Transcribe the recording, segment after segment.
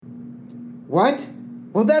What?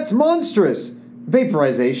 Well, that's monstrous.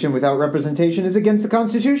 Vaporization without representation is against the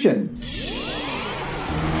Constitution.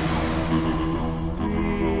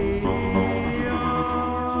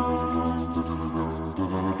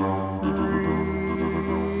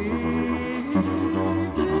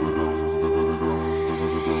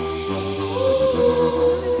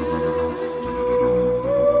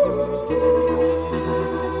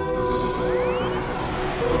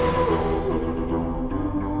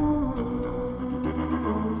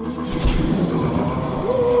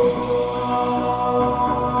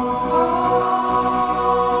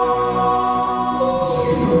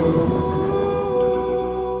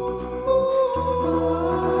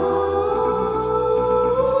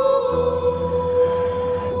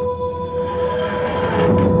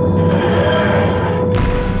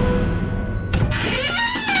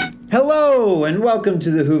 Welcome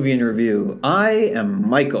to the Whovian Review. I am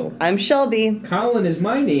Michael. I'm Shelby. Colin is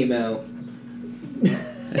my name-o.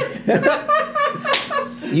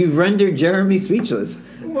 You've rendered Jeremy speechless.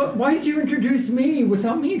 Why did you introduce me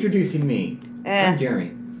without me introducing me? I'm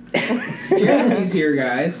Jeremy. Jeremy's here,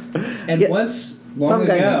 guys. And once long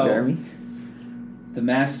ago, Jeremy. The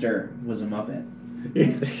Master was a Muppet.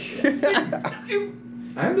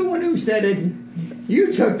 I'm the one who said it.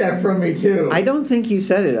 You took that from me, too. I don't think you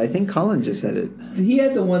said it. I think Colin just said it. He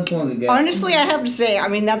had the once long ago. Honestly, I have to say, I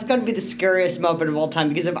mean, that's got to be the scariest Muppet of all time,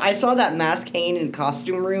 because if I saw that mask hanging in a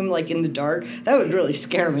costume room, like, in the dark, that would really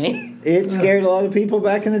scare me. It scared a lot of people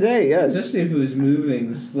back in the day, yes. Especially if it was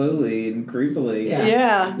moving slowly and creepily.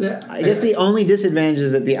 Yeah. I guess the only disadvantage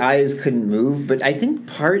is that the eyes couldn't move, but I think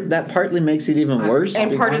that partly makes it even worse.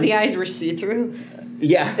 And part of the eyes were see-through.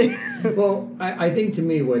 Yeah. Well, I think to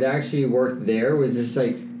me what actually worked there was just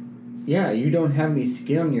like, yeah, you don't have any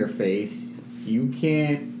skin on your face. You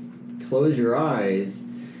can't close your eyes.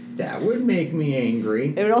 That would make me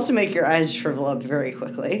angry. It would also make your eyes shrivel up very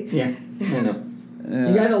quickly. Yeah, I know.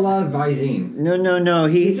 You got a lot of Visine. No.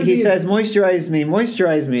 He says, moisturize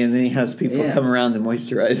me, and then he has people come around to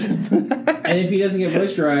moisturize him. And if he doesn't get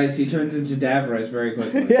moisturized, he turns into Davros very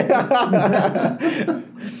quickly.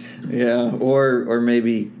 Yeah, or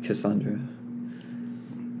maybe Cassandra.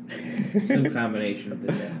 Some combination of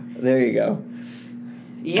the two. There you go.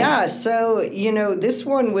 Yeah, so, this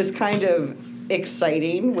one was kind of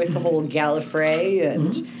exciting with the whole Gallifrey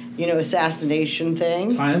and, assassination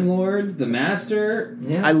thing. Time Lords, the Master.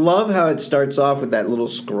 Yeah. I love how it starts off with that little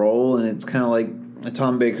scroll, and it's kind of like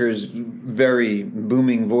Tom Baker's very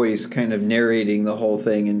booming voice kind of narrating the whole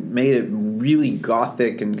thing and made it really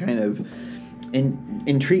gothic and kind of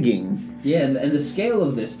intriguing. Yeah, and the scale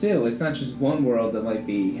of this, too. It's not just one world that might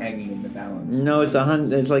be hanging in the balance. No,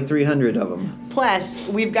 it's like 300 of them. Plus,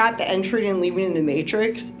 we've got the entry and leaving in the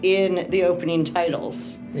Matrix in the opening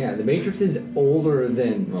titles. Yeah, the Matrix is older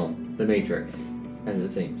than, the Matrix, as it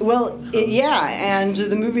seems. Well, and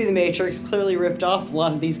the movie The Matrix clearly ripped off a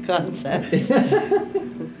lot of these concepts.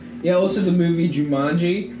 Yeah, also the movie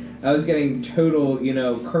Jumanji. I was getting total,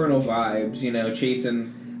 Colonel vibes,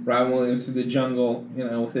 chasing Robin Williams through the jungle,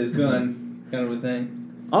 with his gun, kind of a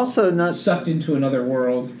thing. Also, not sucked into another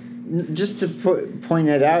world. Just to point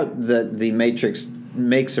it out that the Matrix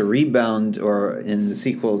makes a rebound, or in the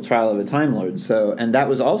sequel, Trial of a Time Lord. So, and that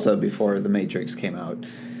was also before the Matrix came out.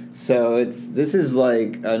 So this is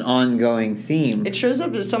like an ongoing theme. It shows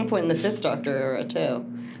up at some point in the Fifth Doctor era too.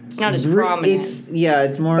 It's not as prominent.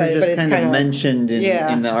 It's more but it's kind of mentioned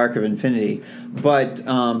in the Arc of Infinity. But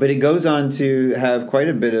it goes on to have quite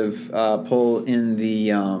a bit of pull in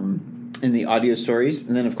the audio stories,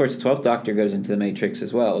 and then of course the 12th Doctor goes into the Matrix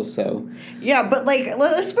as well. So yeah, but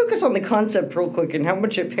let's focus on the concept real quick and how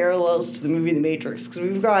much it parallels to the movie The Matrix, because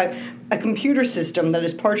we've got a computer system that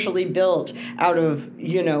is partially built out of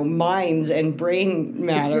minds and brain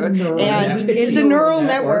matter, it's a neural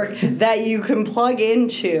network that you can plug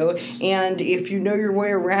into, and if you know your way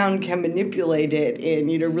around, can manipulate it in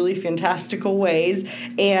really fantastical ways,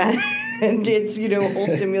 and it's a whole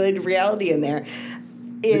simulated reality in there.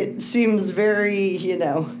 It seems very,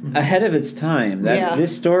 ahead of its time.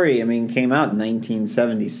 This story, came out in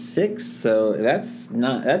 1976, so that's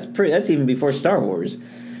even before Star Wars.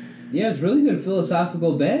 Yeah, it's really good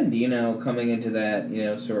philosophical bend, coming into that,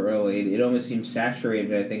 so early. It almost seems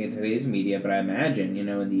saturated, I think, in today's media, but I imagine, in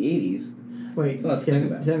the 80s. Wait,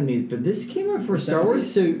 70s, but this came out for Star Wars,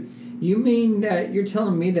 so you mean that you're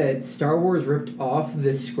telling me that Star Wars ripped off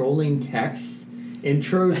the scrolling text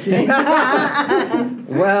intro scene?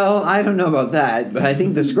 Well, I don't know about that, but I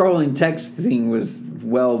think the scrolling text thing was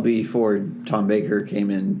well before Tom Baker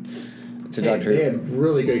came in to Doctor Who. They had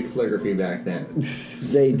really good calligraphy back then.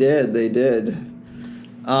 They did.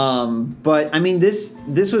 But I mean, this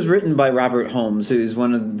was written by Robert Holmes, who's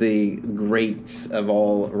one of the greats of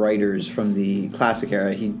all writers from the classic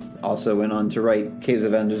era. He also went on to write Caves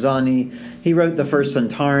of Androzani. He wrote the first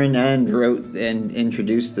Centauran and wrote and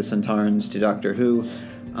introduced the Centaurans to Doctor Who.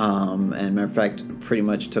 And matter of fact, pretty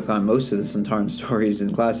much took on most of the Centauran stories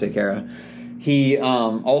in classic era. He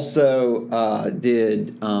also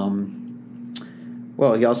did.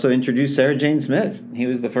 He also introduced Sarah Jane Smith. He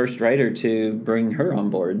was the first writer to bring her on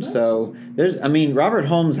board. So Robert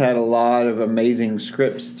Holmes had a lot of amazing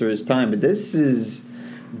scripts through his time, but this is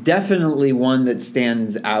definitely one that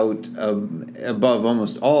stands out above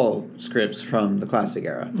almost all scripts from the classic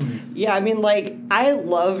era. Mm-hmm. Yeah, I mean, I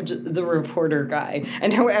loved the reporter guy,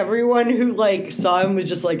 and how everyone who, saw him was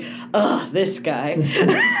just like, ugh, this guy.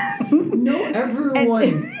 No,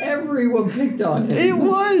 everyone picked on him. It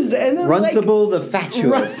was, and then Runcible the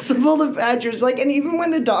fatuous. And even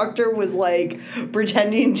when the Doctor was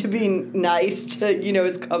pretending to be nice to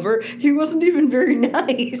his cover, he wasn't even very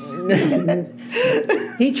nice.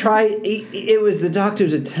 He tried. It was the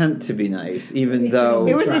Doctor's attempt to be nice, even though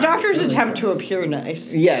it was the Doctor's attempt to appear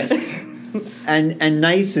nice. Yes. And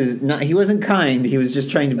nice is not. He wasn't kind. He was just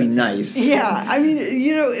trying to be nice. Yeah, I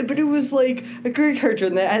mean, but it was a great character,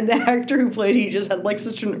 and the actor who played, he just had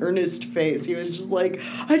such an earnest face. He was just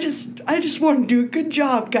I just want to do a good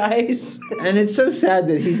job, guys. And it's so sad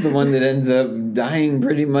that he's the one that ends up dying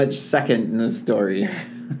pretty much second in the story.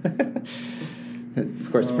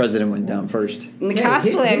 Of course, the president went down first. And the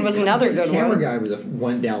Castellan was another good one. The camera guy was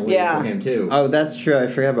one down way for him, too. Oh, that's true. I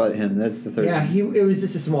forgot about him. That's the third one. Yeah, it was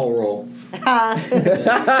just a small role.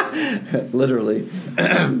 Literally.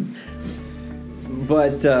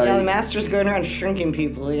 But... the Master's going around shrinking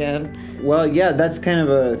people again. Well, yeah, that's kind of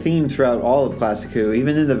a theme throughout all of Classic Who.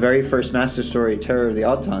 Even in the very first Master story, Terror of the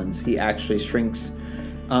Autons, he actually shrinks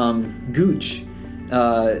Gooch,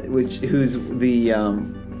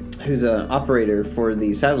 who's an operator for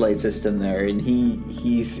the satellite system there, and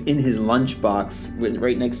he's in his lunchbox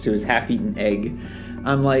right next to his half-eaten egg.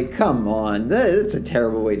 I'm like, come on, that's a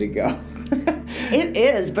terrible way to go. It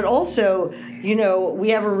is, but also, we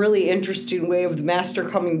have a really interesting way of the Master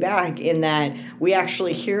coming back in that we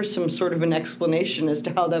actually hear some sort of an explanation as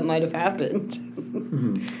to how that might have happened.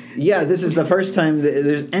 Mm-hmm. Yeah, this is the first time that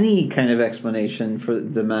there's any kind of explanation for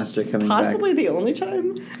the Master coming back. Possibly the only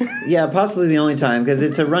time? Yeah, possibly the only time, because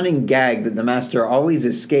it's a running gag that the Master always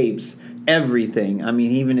escapes everything. I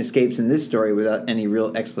mean, he even escapes in this story without any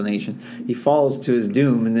real explanation. He falls to his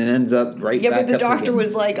doom and then ends up back up again. Yeah, but the Doctor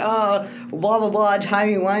was like, blah, blah, blah,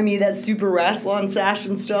 timey-wimey, that super Rassilon sash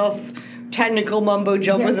and stuff. Technical mumbo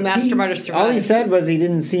jumper, the Master might have survived. All he said was he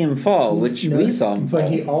didn't see him fall, which we saw him fall.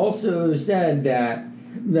 But he also said that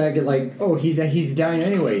he's dying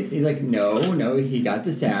anyways. He's like, no, he got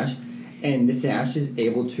the sash. And the sash is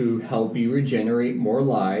able to help you regenerate more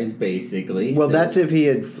lives, basically. Well, that's if he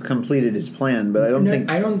had completed his plan, but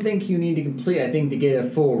I don't think you need to complete. I think to get a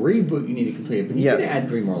full reboot, you need to complete it. But he did add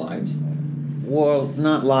 3 more lives. Well,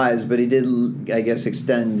 not lives, but he did, I guess,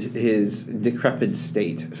 extend his decrepit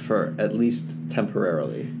state for at least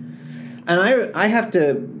temporarily. And I have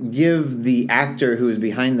to give the actor who was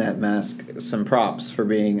behind that mask some props for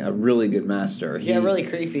being a really good Master. Really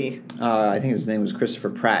creepy. I think his name was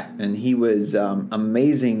Christopher Pratt, and he was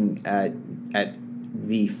amazing at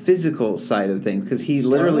the physical side of things, because he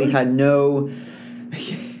literally had no,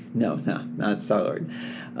 not Star-Lord,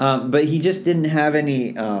 but he just didn't have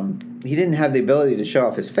any. He didn't have the ability to show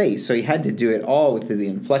off his face, so he had to do it all with the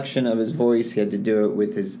inflection of his voice. He had to do it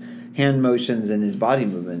with his hand motions and his body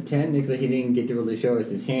movement. Technically, he didn't get to really show us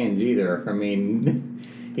his hands either. I mean,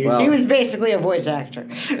 he was basically a voice actor.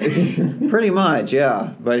 Pretty much,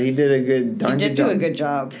 yeah. But he did a good job. He did do a good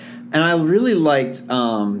job. And I really liked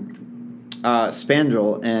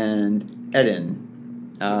Spandrel and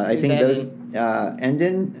Eden. I think Eden?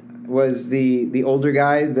 Endin was the older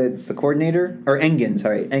guy that's the coordinator. Or Engen,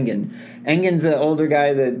 sorry. Engen's the older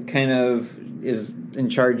guy that kind of is in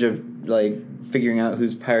charge of, figuring out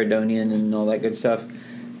who's Pyridonian and all that good stuff.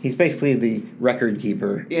 He's basically the record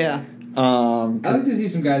keeper. Yeah. I like to see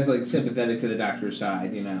some guys sympathetic to the Doctor's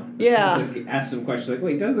side, Yeah. Just, ask some questions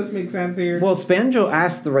wait, does this make sense here? Well, Spandrel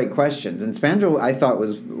asked the right questions, and Spandrel, I thought,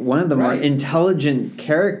 was one of the more intelligent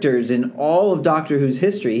characters in all of Doctor Who's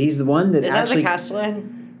history. He's the one that actually... Is that the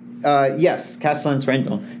Castellan? Yes, Castellan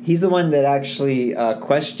Spandrel. He's the one that actually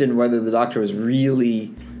questioned whether the Doctor was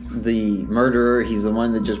really the murderer. He's the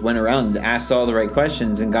one that just went around and asked all the right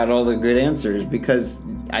questions and got all the good answers, because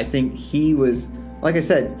I think he was, like I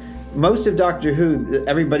said, most of Doctor Who,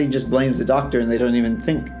 everybody just blames the Doctor and they don't even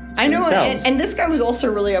think I know, and this guy was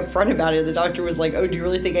also really upfront about it. The doctor was like, "Oh, do you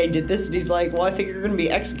really think I did this?" And he's like, "Well, I think you're going to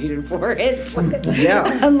be executed for it."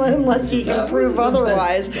 Yeah. Unless you can prove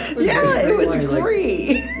otherwise. Yeah, it was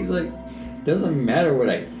great. He's like, doesn't matter what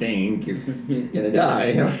I think, you're gonna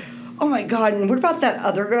die. Oh my god, and what about that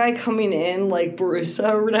other guy coming in, like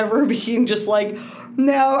Barissa or whatever, being just like,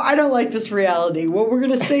 no, I don't like this reality. What we're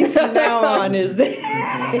going to say from now on is this.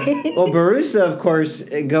 Well, Barissa, of course,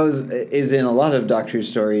 is in a lot of Doctor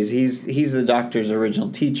stories. He's the Doctor's original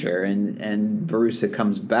teacher, and Barissa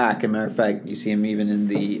comes back. As a matter of fact, you see him even in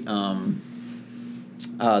the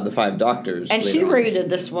Five Doctors. And he rated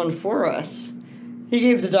this one for us. He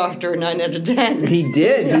gave the Doctor a 9 out of 10. He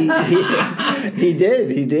did. He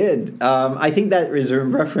did. I think that is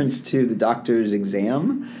in reference to the Doctor's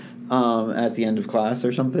exam at the end of class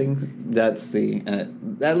or something. That's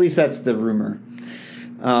at least that's the rumor.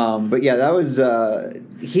 But yeah, that was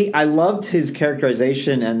I loved his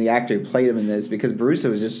characterization and the actor who played him in this, because Barissa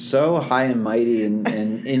was just so high and mighty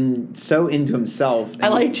and so into himself. I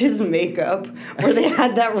liked his makeup, where they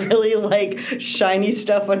had that really like shiny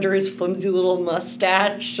stuff under his flimsy little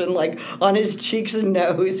mustache and like on his cheeks and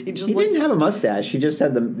nose. He didn't have a mustache. He just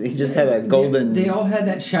had a golden. They all had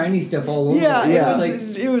that shiny stuff all over. Yeah.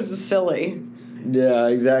 It was silly. Yeah,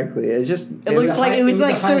 exactly. It looked like it was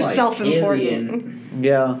like so self-important.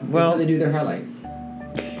 Yeah, well, that's how they do their highlights.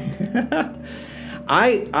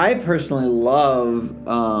 I personally love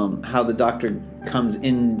how the Doctor comes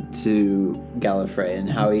into Gallifrey and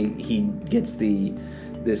how he gets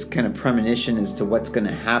this kind of premonition as to what's going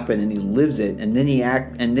to happen, and he lives it, and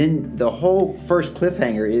then the whole first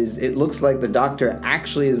cliffhanger is it looks like the Doctor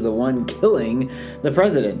actually is the one killing the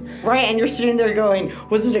president. Right, and you're sitting there going,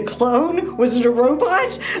 was it a clone? Was it a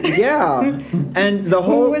robot? Yeah. And the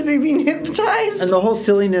whole... Was he being hypnotized? And the whole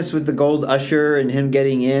silliness with the gold usher and him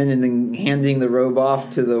getting in and then handing the robe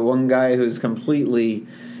off to the one guy who's completely...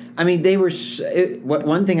 I mean, they were...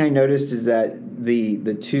 One thing I noticed is that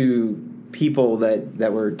the two people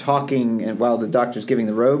that were talking and while the Doctor's giving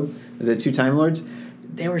the robe, the two Time Lords,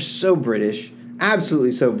 they were so British,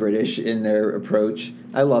 absolutely so British in their approach.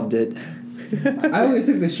 I loved it. I always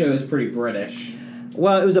think this show is pretty British.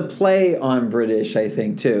 Well, it was a play on British, I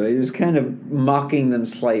think, too. It was kind of mocking them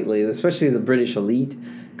slightly, especially the British elite,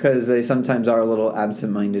 because they sometimes are a little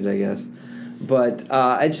absent-minded, I guess. But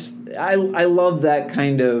I love that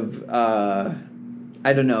kind of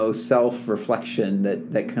I don't know, self-reflection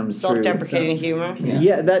that comes through. Self-deprecating humor?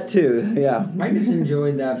 Yeah, that too, yeah. I just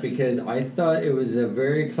enjoyed that because I thought it was a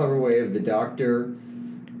very clever way of the Doctor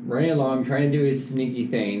running along, trying to do his sneaky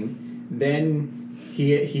thing. Then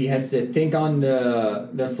he has to think on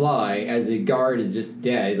the fly as the guard is just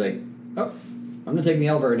dead. He's like, oh, I'm going to take the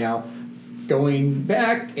elevator now. Going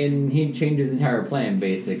back, and he changed his entire plan,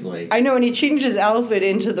 basically. I know, and he changed his outfit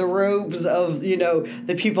into the robes of,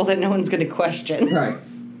 the people that no one's going to question.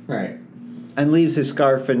 Right. And leaves his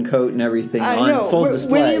scarf and coat and everything on full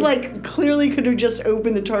display. When he, clearly could have just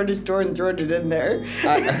opened the TARDIS door and thrown it in there.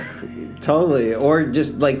 Totally. Or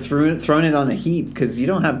just, thrown it on a heap, because you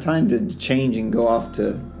don't have time to change and go off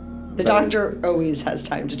to... The Doctor always has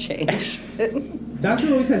time to change.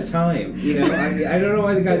 Doctor always has time, I don't know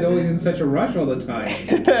why the guy's always in such a rush all the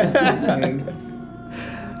time.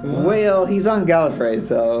 Well, he's on Gallifrey,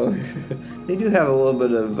 so they do have a little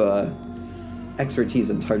bit of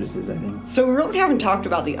expertise in TARDISes, I think. So we really haven't talked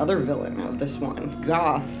about the other villain of this one,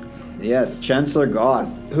 Goth. Yes, Chancellor Goth,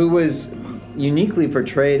 who was uniquely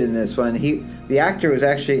portrayed in this one. The actor was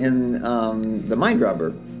actually in The Mind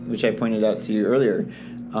Robber, which I pointed out to you earlier.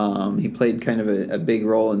 He played kind of a big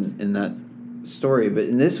role in that story, but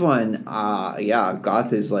in this one,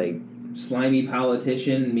 Goth is like slimy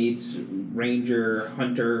politician meets ranger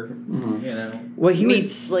hunter. Well, he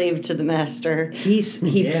meets slave to the master. He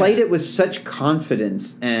played it with such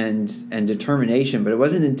confidence and determination, but it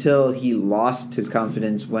wasn't until he lost his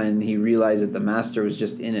confidence when he realized that the master was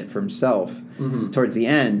just in it for himself. Towards the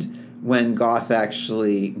end, when Goth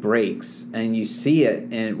actually breaks, and you see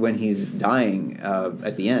it when he's dying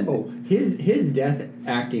at the end. Oh, his death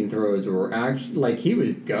acting throws were actually he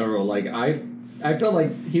was guttural. I felt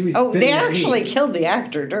like he was. Oh, they actually killed the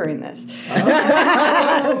actor during this.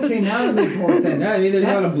 Okay, now it makes more sense. Yeah, I mean, there's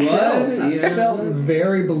a lot of blood. It felt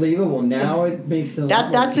very believable. Now it makes a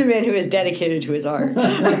lot That's a man who is dedicated to his art.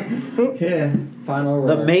 Yeah, final roll.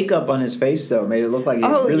 The makeup on his face, though, made it look like he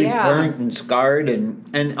was really burnt and scarred.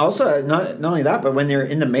 And also, not only that, but when they're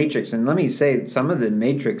in the Matrix, and let me say, some of the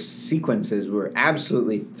Matrix sequences were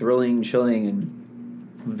absolutely thrilling, chilling, and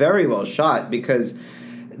very well shot, because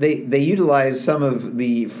they utilize some of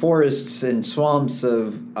the forests and swamps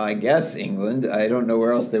of, I guess, England. I don't know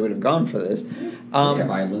where else they would have gone for this. We have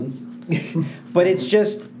islands. But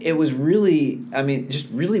it was really, I mean, just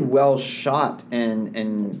really well shot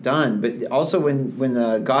and done. But also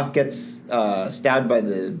when Goth gets stabbed by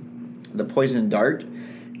the poison dart,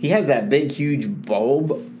 he has that big, huge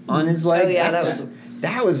bulb on his leg. Oh, yeah,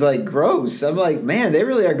 that was like gross. I'm like, man, they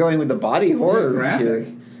really are going with the body horror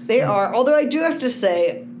here. They are. Although I do have to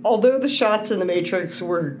say, although the shots in The Matrix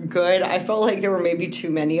were good, I felt like there were maybe too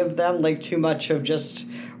many of them, like too much of just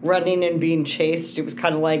running and being chased. It was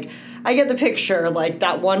kind of like, I get the picture, like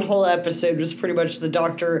that one whole episode was pretty much the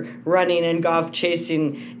Doctor running and Goff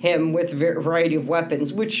chasing him with a variety of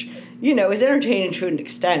weapons, which, you know, is entertaining to an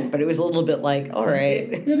extent, but it was a little bit like, all right.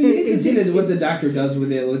 Yeah, you can see that what the Doctor does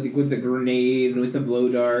with it, with the grenade and with the blow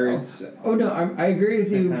darts. Oh no, I agree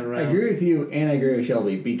with you. I agree with you, and I agree with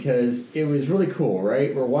Shelby, because it was really cool,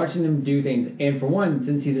 right? We're watching him do things, and for one,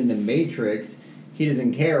 since he's in the Matrix, he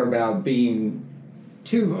doesn't care about being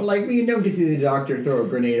too, like, we don't get to see the Doctor throw a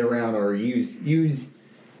grenade around or use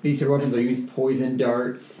these sort of weapons, or use poison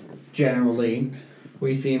darts. Generally,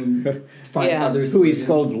 we see him find other solutions. Who he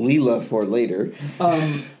scolds Leela for later.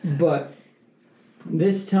 But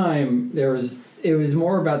this time it was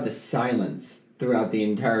more about the silence throughout the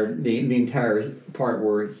entire part,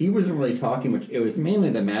 where he wasn't really talking much. It was mainly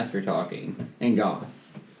the Master talking and Goth.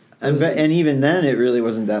 And even then, it really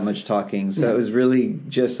wasn't that much talking. So it was really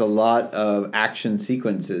just a lot of action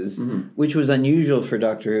sequences, which was unusual for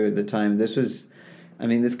Doctor Who at the time. This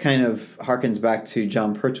kind of harkens back to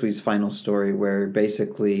John Pertwee's final story, where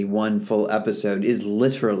basically one full episode is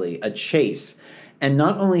literally a chase. And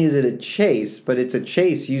not only is it a chase, but it's a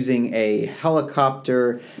chase using a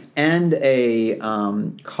helicopter and a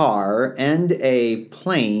car and a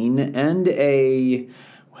plane and a...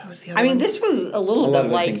 this was a little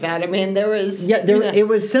bit like that. I mean, there was... Yeah, it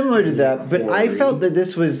was similar to that, but I felt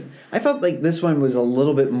like this one was a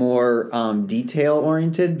little bit more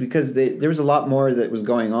detail-oriented, because there was a lot more that was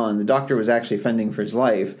going on. The Doctor was actually fending for his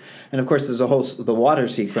life. And, of course, there's the water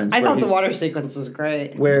sequence. I thought the water sequence was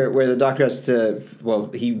great. Where the Doctor has to...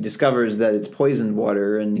 Well, he discovers that it's poisoned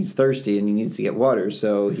water, and he's thirsty, and he needs to get water,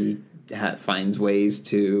 so he finds ways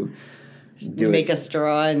to... make a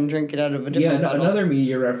straw and drink it out of a different bottle. Another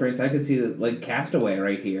media reference, I could see that, like, Castaway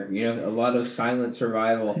right here. You know, a lot of silent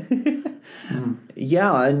survival.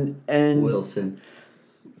 Yeah, and Wilson.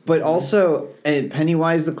 But also,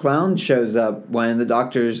 Pennywise the Clown shows up when the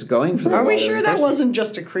Doctor's going for the Are we water. sure that wasn't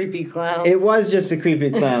just a creepy clown? It was just a creepy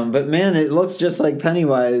clown, but man, it looks just like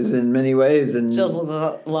Pennywise in many ways, and just a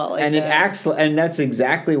lot like and that. it acts, and that's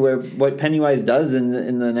exactly what Pennywise does in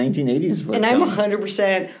the 1980s. And I'm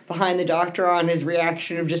 100% behind the Doctor on his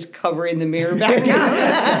reaction of just covering the mirror back up.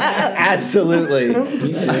 Absolutely,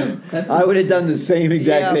 I would have done the same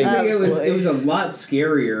exact thing. I think it was a lot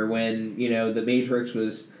scarier when the Matrix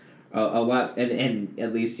was. A lot, and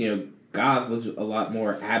at least, Goth was a lot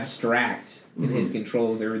more abstract in his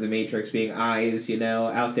control. There were the Matrix being eyes,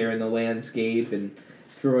 out there in the landscape and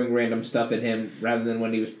throwing random stuff at him, rather than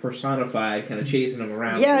when he was personified, kind of chasing him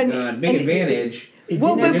around. Yeah, with a gun. Big advantage.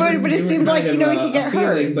 But it seemed like, he could get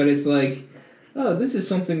hurt. But it's like, oh, this is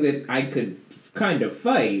something that I could kind of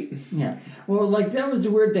fight. Yeah. Well, like, that was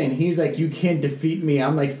the weird thing. He was like, you can't defeat me.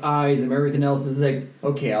 I'm like eyes, and everything else is like,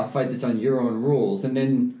 okay, I'll fight this on your own rules. And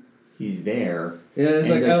then he's there. Yeah, it's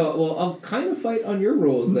like, oh, well, I'll kind of fight on your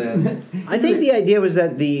rules then. I think the idea was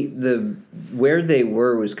that the where they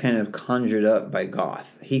were was kind of conjured up by Goth.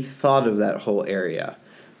 He thought of that whole area,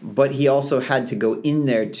 but he also had to go in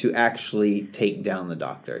there to actually take down the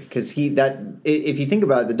Doctor, because if you think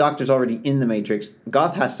about it, the Doctor's already in the Matrix.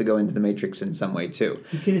 Goth has to go into the Matrix in some way too.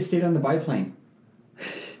 He could have stayed on the biplane.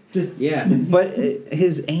 But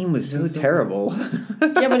his aim was so terrible.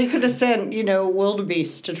 Yeah, but he could have sent,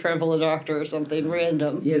 wildebeest to trample the Doctor or something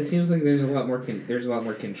random. Yeah, it seems like there's a lot more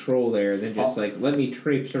control there than just let me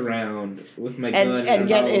traipse around with my gun and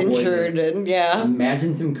get injured and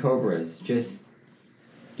Imagine some cobras. Just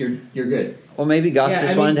you're good. Well, maybe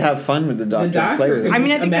Goth wanted to have fun with the Doctor. Play with him. I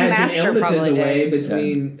mean, I think the Master probably away did.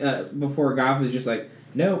 between before Goth was just like,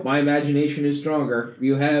 no, my imagination is stronger.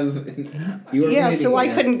 You are so why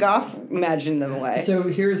couldn't Goth imagine them away? So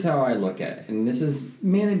here's how I look at it, and this is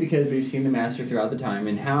mainly because we've seen the Master throughout the time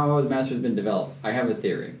and how the Master's been developed. I have a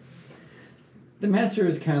theory. The Master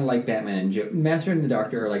is kind of like Batman and Master and the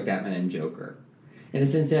Doctor are like Batman and Joker, in the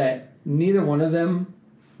sense that neither one of them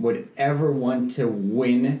would ever want to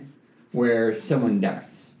win where someone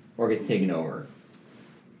dies or gets taken over.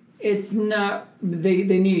 It's not... They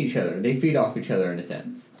need each other. They feed off each other in a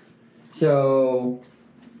sense. So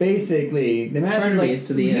basically, the Master's like...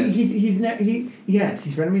 to the end. He's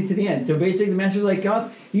frenemies to the end. So basically, the Master's like,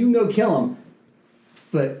 Goth, you can go kill him,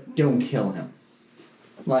 but don't kill him.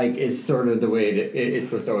 Like, it's sort of the way it's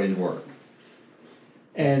supposed to always work.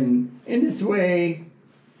 And in this way,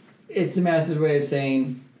 it's the Master's way of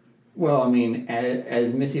saying, well, I mean,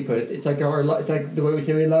 as Missy put it, it's like the way we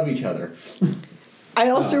say we love each other. I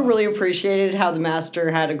also really appreciated how the Master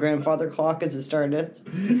had a grandfather clock as a Stardust.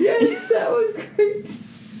 Yes, that was great.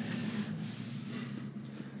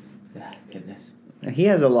 Ah, goodness. He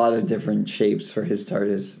has a lot of different shapes for his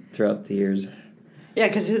TARDIS throughout the years. Yeah,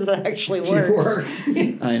 because his actually works. It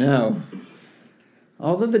works. I know.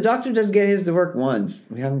 Although the Doctor does get his to work once.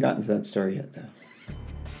 We haven't gotten to that story yet, though.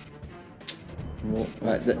 Well,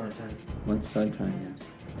 Once upon a time. Once upon a time,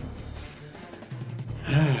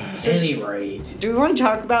 At any rate. Do we want to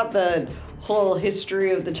talk about the whole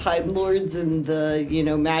history of the Time Lords and the,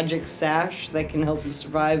 magic sash that can help you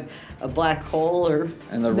survive a black hole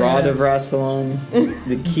And the Rod of Rassilon,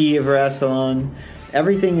 the Key of Rassilon.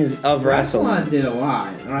 Everything is of Rassilon. Rassilon did a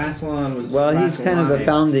lot. Rassilon was... Well, he's kind of the Rassilon.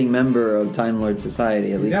 founding member of Time Lord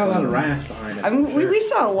Society, at least. He's got a lot of Ras behind him. I mean, we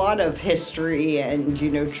saw a lot of history and,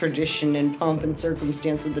 tradition and pomp and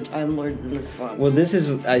circumstance of the Time Lords in this one. Well, this is,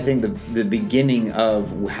 I think, the beginning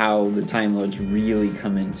of how the Time Lords really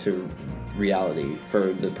come into reality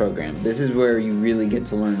for the program. This is where you really get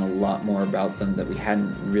to learn a lot more about them that we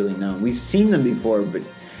hadn't really known. We've seen them before, but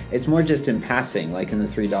it's more just in passing, like in the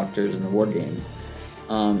Three Doctors and the War Games.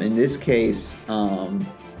 In this case,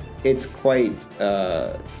 it's quite.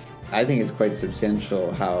 I think it's quite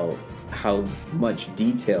substantial how much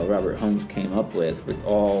detail Robert Holmes came up with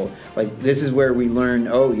all. Like, this is where we learn.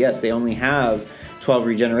 Oh yes, they only have 12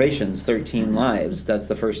 regenerations, 13 lives. That's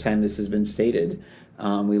the first time this has been stated.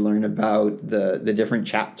 We learn about the different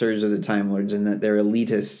chapters of the Time Lords and that they're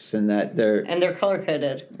elitists and that they're color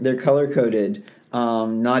coded. They're color coded.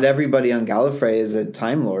 Not everybody on Gallifrey is a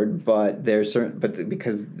Time Lord, but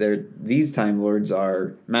because these Time Lords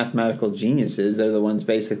are mathematical geniuses, they're the ones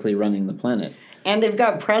basically running the planet. And they've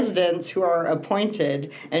got presidents who are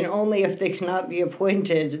appointed, and only if they cannot be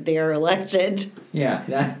appointed, they are elected.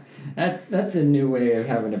 Yeah, that's a new way of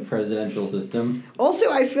having a presidential system.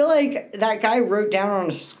 Also, I feel like that guy wrote down on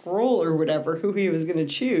a scroll or whatever who he was going to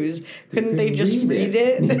choose. Couldn't they just read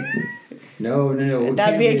it? No.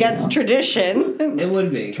 That'd be against tradition. It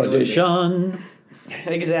would be. Tradition.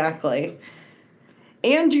 Exactly.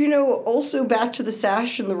 And, also back to the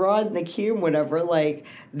sash and the rod and the key and whatever, like,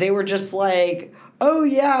 they were just like, oh,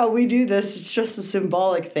 yeah, we do this. It's just a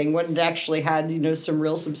symbolic thing, when it actually had, some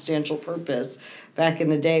real substantial purpose back in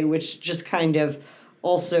the day, which just kind of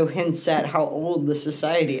also hints at how old the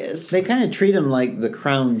society is. They kind of treat them like the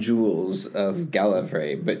crown jewels of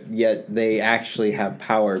Gallifrey, but yet they actually have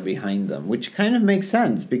power behind them, which kind of makes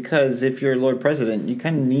sense, because if you're Lord President, you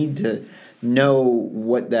kind of need to know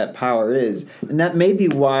what that power is. And that may be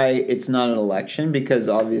why it's not an election, because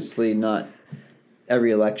obviously not every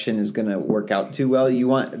election is going to work out too well.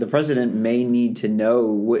 The president may need to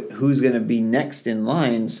know who's going to be next in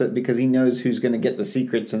line, because he knows who's going to get the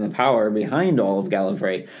secrets and the power behind all of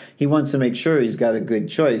Gallifrey. He wants to make sure he's got a good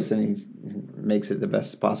choice, and he makes it the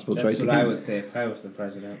best possible choice. That's what I would say if I was the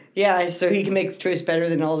president. Yeah, so he can make the choice better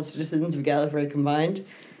than all the citizens of Gallifrey combined.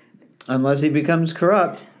 Unless he becomes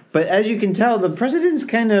corrupt. But as you can tell, the president's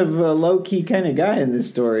kind of a low-key kind of guy in this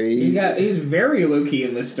story. He's very low-key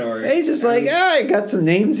in this story. He's just I got some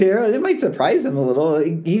names here. It might surprise him a little.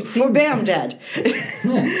 Bam, dead.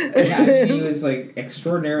 Yeah, he was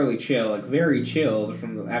extraordinarily chill, very chilled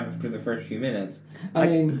after the first few minutes. I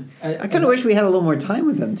mean, I kind of wish we had a little more time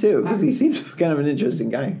with him too, because he seems kind of an interesting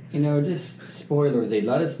guy. Just spoilers. They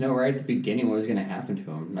let us know right at the beginning what was going to happen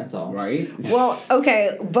to him. That's all. Right? Well,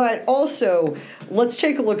 okay, but also, let's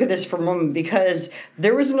take a look at this for a moment, because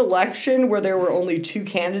there was an election where there were only 2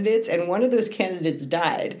 candidates, and one of those candidates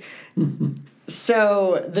died.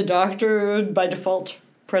 So the Doctor, by default,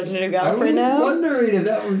 president of Gallifrey now? I was wondering if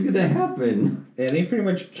that was going to happen. And they pretty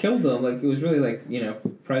much killed him. It was really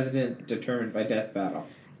president determined by death battle.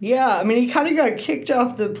 Yeah, I mean, he kind of got kicked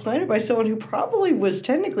off the planet by someone who probably was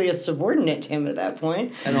technically a subordinate to him at that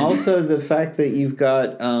point. And also the fact that you've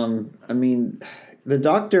got, the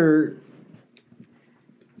Doctor,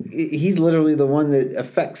 he's literally the one that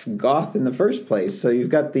affects Goth in the first place. So you've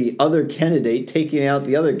got the other candidate taking out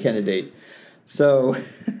the other candidate. So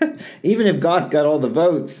even if Goth got all the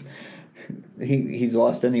votes, he's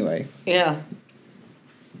lost anyway. Yeah.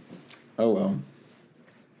 Oh, well.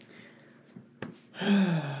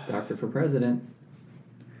 Doctor for president.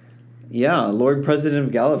 Yeah, Lord President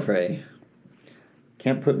of Gallifrey.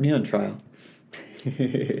 Can't put me on trial.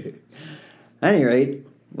 At any rate,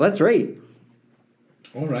 let's rate.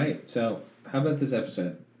 All right. So, how about this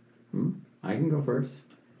episode? I can go first.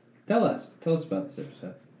 Tell us about this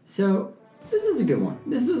episode. So, this was a good one.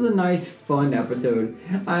 This was a nice, fun episode.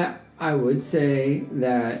 I would say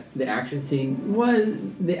that the action scene was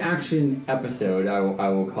the action episode. I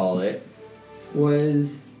will call it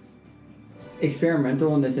was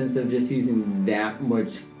experimental in the sense of just using that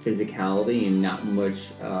much physicality and not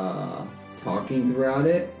much talking throughout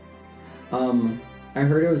it. I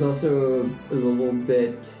heard it was also a little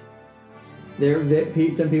bit.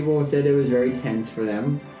 Some people said it was very tense for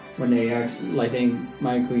them when they actually. I think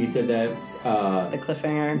Michael, you said that. The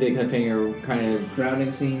cliffhanger kind of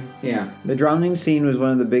drowning scene. Yeah, the drowning scene was one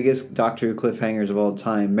of the biggest Doctor Who cliffhangers of all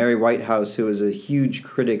time. Mary Whitehouse, who was a huge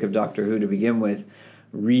critic of Doctor Who to begin with,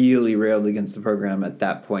 really railed against the program at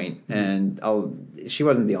that point. And she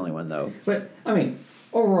wasn't the only one, though. But I mean,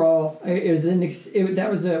 overall, it was that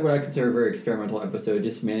was what I consider a very experimental episode.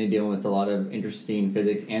 Just mainly dealing with a lot of interesting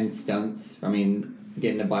physics and stunts. I mean,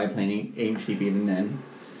 getting a biplane ain't cheap even then.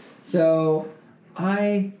 So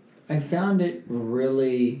I found it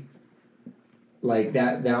really, like,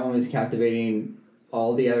 that one was captivating.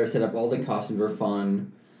 All the other setup, all the costumes were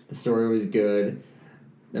fun. The story was good.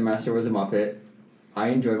 The Master was a Muppet. I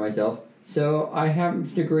enjoyed myself. So I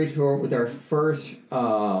have to agree with our first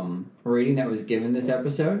rating that was given this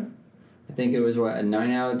episode. I think it was, a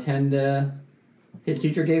 9 out of 10 his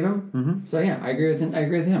teacher gave him? Mm-hmm. So yeah, I agree with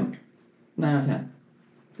him. 9 out of 10.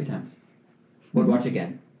 Good times. Would watch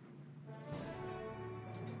again.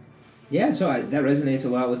 Yeah, so that resonates a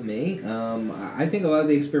lot with me. I think a lot of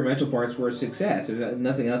the experimental parts were a success.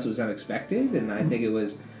 Nothing else was unexpected, and I think it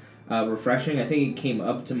was refreshing. I think it came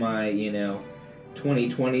up to my,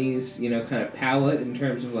 2020s, kind of palate in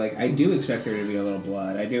terms of, like, I do expect there to be a little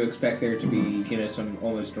blood. I do expect there to be, some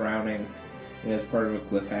almost drowning as part of a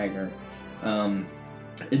cliffhanger. And,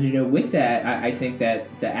 with that, I think that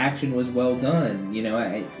the action was well done.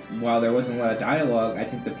 While there wasn't a lot of dialogue, I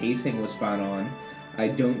think the pacing was spot on. I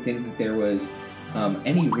don't think that there was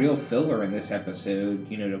any real filler in this episode,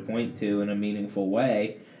 to point to in a meaningful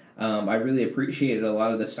way. I really appreciated a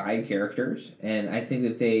lot of the side characters, and I think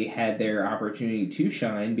that they had their opportunity to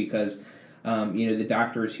shine because, the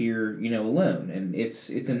Doctor's here, alone. And it's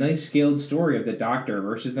a nice scaled story of the Doctor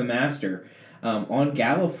versus the Master on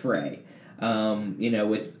Gallifrey,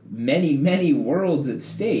 with many, many worlds at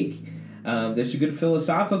stake. There's a good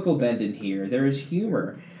philosophical bend in here. There is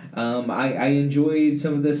humor. I enjoyed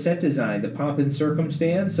some of the set design, the pomp and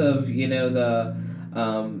circumstance of, the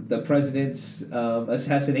president's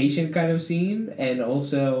assassination kind of scene, and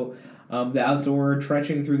also the outdoor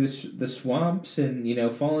trekking through the swamps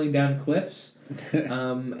and, falling down cliffs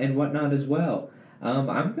and whatnot as well.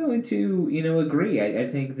 I'm going to, agree.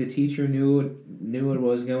 I think the teacher knew what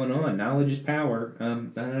was going on. Knowledge is power.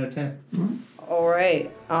 9 out of 10. Mm-hmm. All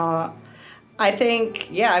right. I think,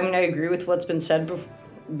 I agree with what's been said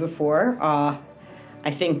before. I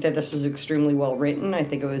think that this was extremely well written. I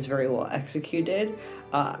think it was very well executed.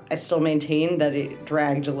 I still maintain that it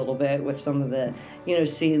dragged a little bit with some of the,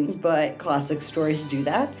 scenes, but classic stories do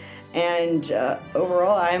that. And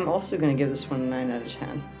overall, I'm also going to give this one a 9 out of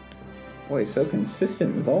 10. Boy, so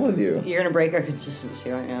consistent with all of you. You're going to break our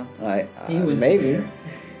consistency, aren't you? Maybe.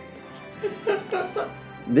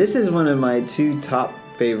 This is one of my 2 top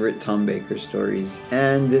favorite Tom Baker stories,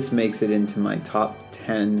 and this makes it into my top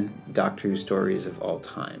 10 Doctor Who stories of all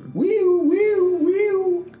time.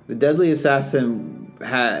 The Deadly Assassin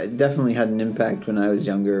definitely had an impact when I was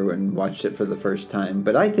younger and watched it for the first time,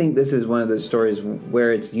 but I think this is one of those stories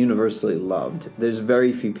where it's universally loved. There's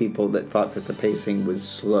very few people that thought that the pacing was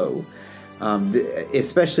slow,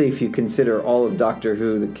 especially if you consider all of Doctor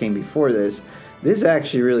Who that came before this. This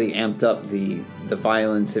actually really amped up the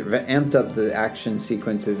violence, it amped up the action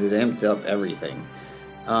sequences, it amped up everything.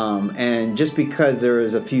 And just because there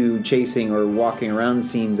was a few chasing or walking around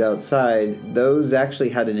scenes outside, those actually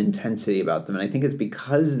had an intensity about them. And I think it's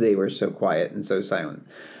because they were so quiet and so silent.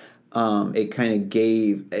 It kind of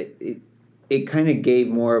gave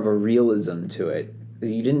more of a realism to it.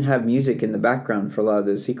 You didn't have music in the background for a lot of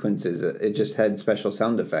those sequences. It just had special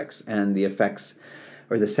sound effects, and the effects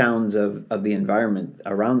or the sounds of the environment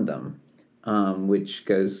around them, which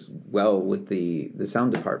goes well with the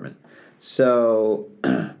sound department. So,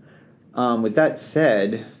 with that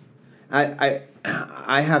said,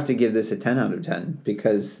 I have to give this a 10 out of 10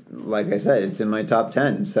 because, like I said, it's in my top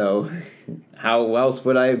 10. So, how else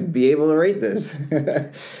would I be able to rate this?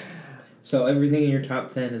 So everything in your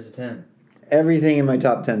top 10 is a 10? Everything in my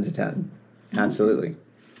top 10 is a 10. Absolutely.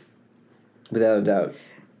 Without a doubt.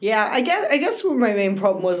 Yeah, I guess what my main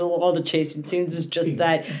problem was with all the chasing scenes is just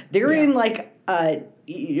that they're in like a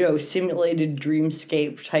simulated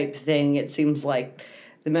dreamscape type thing, it seems like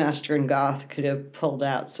the Master and Goth could have pulled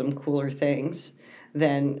out some cooler things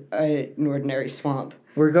than an ordinary swamp.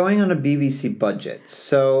 We're going on a BBC budget,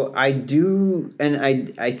 so I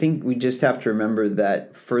think we just have to remember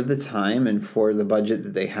that for the time and for the budget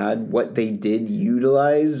that they had, what they did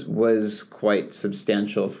utilize was quite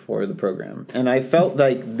substantial for the program. And I felt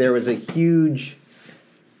like there was a huge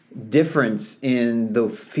difference in the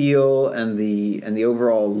feel and the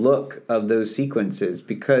overall look of those sequences,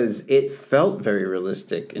 because it felt very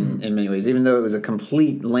realistic in many ways. Even though it was a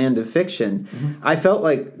complete land of fiction, I felt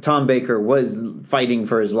like Tom Baker was fighting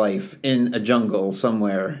for his life in a jungle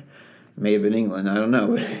somewhere. May have been England, I don't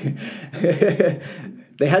know.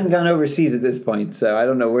 They hadn't gone overseas at this point, so I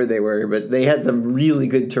don't know where they were, but they had some really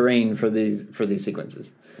good terrain for these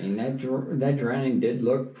sequences. And that drowning did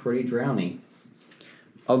look pretty drowny.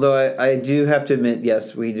 Although I do have to admit,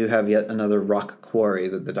 yes, we do have yet another rock quarry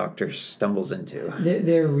that the Doctor stumbles into.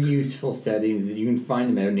 They're useful settings. You can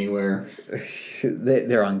find them anywhere.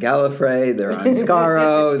 They're on Gallifrey, they're on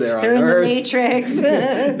Skaro, they're on Earth. They're in the Matrix.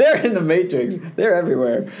 They're in the Matrix. They're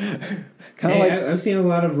everywhere. I've seen a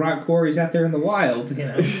lot of rock quarries out there in the wild,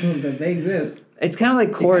 that they exist. It's kind of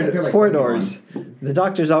like corridors. The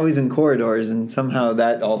Doctor's always in corridors, and somehow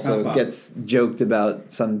that also gets joked about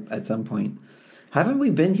at some point. Haven't we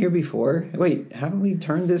been here before? Wait, haven't we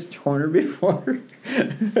turned this corner before?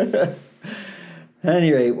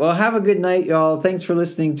 Anyway, well, have a good night, y'all. Thanks for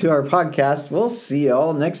listening to our podcast. We'll see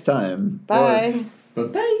y'all next time. Bye.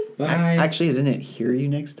 Bye. Actually, isn't it hear you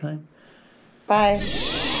next time? Bye.